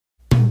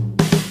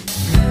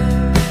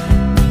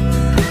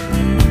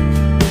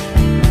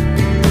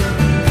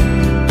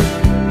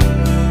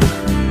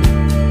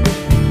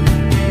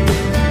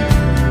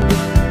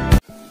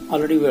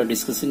we are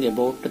discussing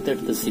about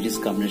the series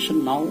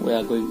combination. Now we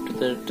are going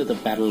to the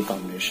parallel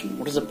combination.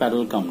 What is a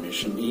parallel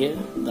combination? Here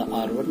the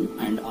R1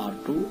 and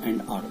R2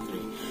 and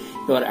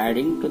R3. You are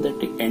adding to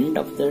that end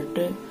of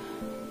that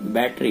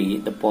battery.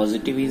 The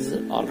positive is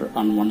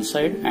on one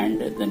side and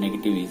the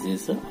negative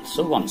is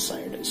also one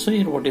side. So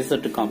here what is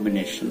the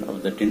combination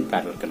of that in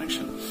parallel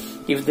connection?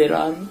 If there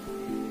are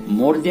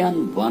more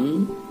than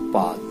one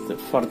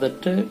path for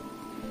that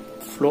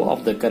flow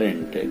of the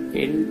current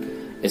in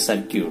a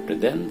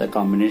circuit, then the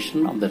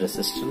combination of the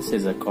resistance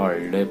is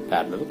called a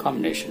parallel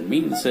combination.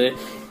 Means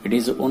it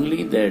is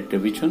only that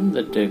which one,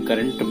 that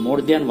current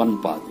more than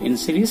one path. In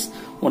series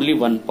only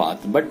one path,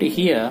 but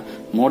here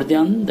more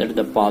than that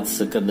the paths,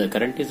 the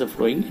current is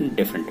flowing in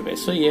different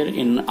ways. So here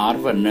in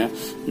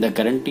R1 the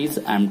current is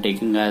I am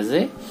taking as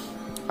a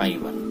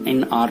I1.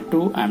 In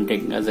R2 I am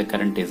taking as a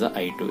current is a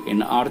I2. In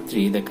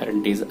R3 the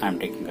current is I am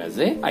taking as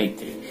a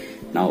I3.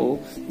 Now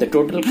the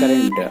total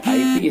current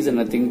IP is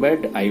nothing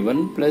but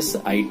I1 plus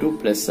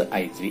I2 plus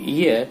I3.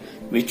 Here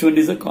which one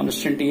is a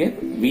constant? Here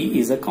V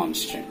is a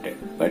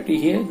constant, but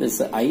here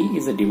this I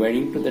is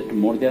dividing to that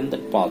more than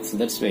that paths.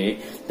 That's why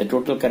the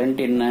total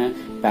current in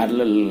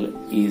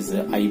parallel is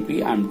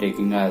IP. I am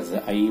taking as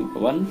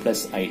I1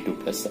 plus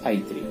I2 plus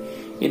I3.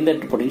 In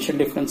that potential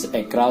difference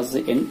across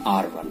in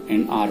R1.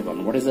 In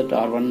R1, what is that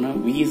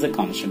R1? V is a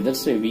constant.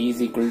 That's why V is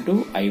equal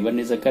to I1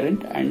 is a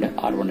current and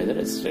R1 is a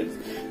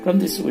resistance. From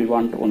this we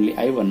want only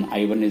I1.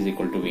 I1 is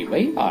equal to V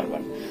by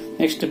R1.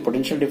 Next,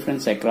 potential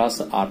difference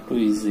across R2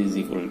 is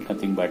equal to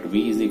nothing but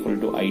V is equal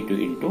to I2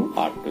 into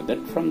R2.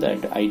 That from that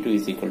I2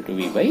 is equal to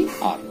V by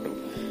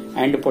R2.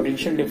 And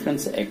potential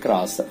difference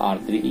across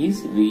R3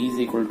 is V is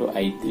equal to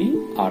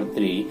I3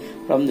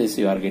 R3. From this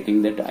you are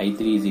getting that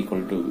I3 is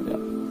equal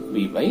to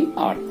V by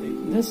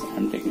R3. This I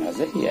am taking as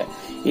a here.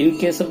 In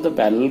case of the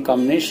parallel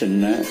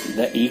combination,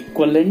 the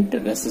equivalent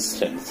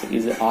resistance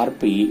is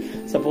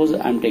Rp. Suppose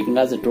I am taking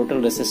as a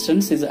total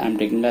resistance is I am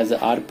taking as a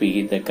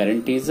Rp. The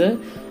current is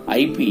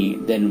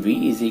Ip. Then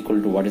V is equal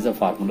to, what is the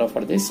formula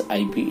for this?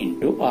 Ip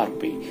into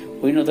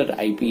Rp. We know that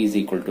Ip is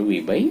equal to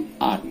V by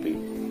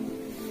Rp.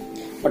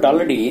 But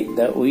already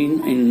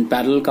in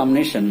parallel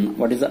combination,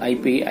 what is the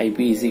IP? IP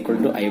is equal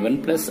to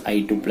I1 plus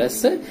I2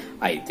 plus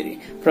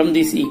I3. From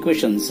these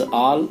equations,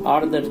 all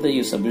are that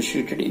you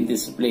substituted in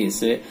this place.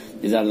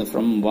 These are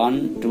from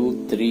 1,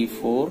 2, 3,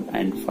 4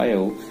 and 5.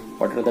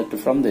 What are that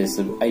from this?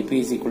 IP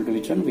is equal to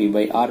which one? V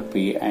by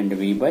Rp and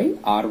V by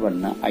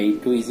R1.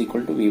 I2 is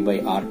equal to V by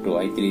R2.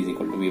 I3 is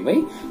equal to V by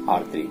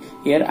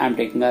R3. Here I am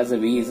taking as a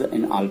V is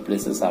in all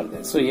places are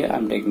there. So here I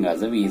am taking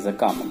as a V is a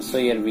common. So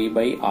here V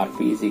by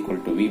Rp is equal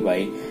to V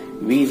by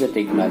V is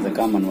taken as a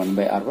common 1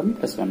 by R1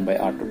 plus 1 by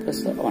R2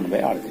 plus 1 by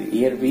R3.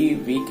 Here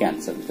V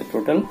cancels. The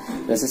total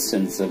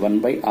resistance 1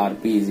 by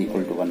Rp is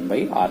equal to 1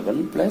 by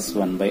R1 plus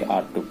 1 by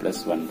R2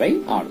 plus 1 by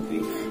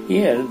R3.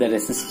 Here the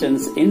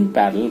resistance in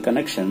parallel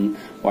connection,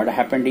 what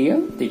happened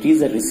here? It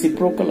is a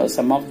reciprocal or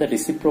sum of the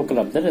reciprocal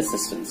of the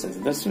resistances.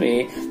 This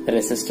way the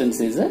resistance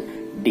is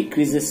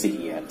decreases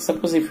here.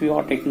 Suppose if you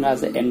are taking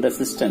as n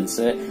resistance,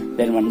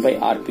 then 1 by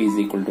Rp is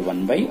equal to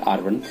 1 by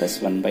R1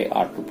 plus 1 by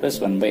R2 plus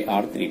 1 by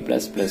R3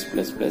 plus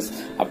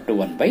up to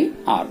 1 by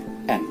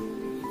Rn.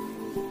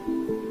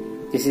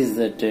 This is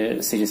that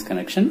series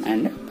connection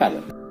and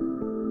parallel.